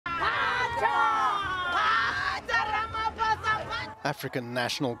African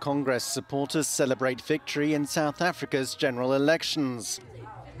National Congress supporters celebrate victory in South Africa's general elections.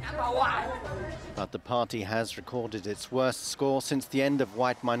 But the party has recorded its worst score since the end of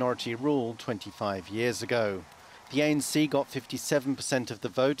white minority rule 25 years ago. The ANC got 57% of the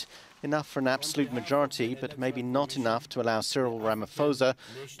vote, enough for an absolute majority, but maybe not enough to allow Cyril Ramaphosa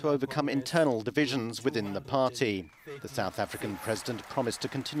to overcome internal divisions within the party. The South African president promised to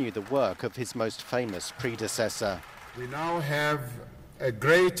continue the work of his most famous predecessor. We now have a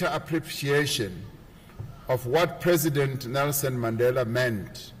greater appreciation of what President Nelson Mandela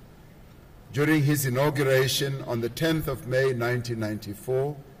meant during his inauguration on the 10th of May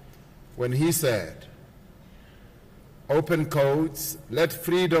 1994, when he said, "Open codes, let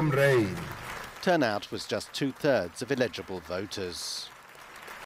freedom reign." Turnout was just 2/3 of eligible voters.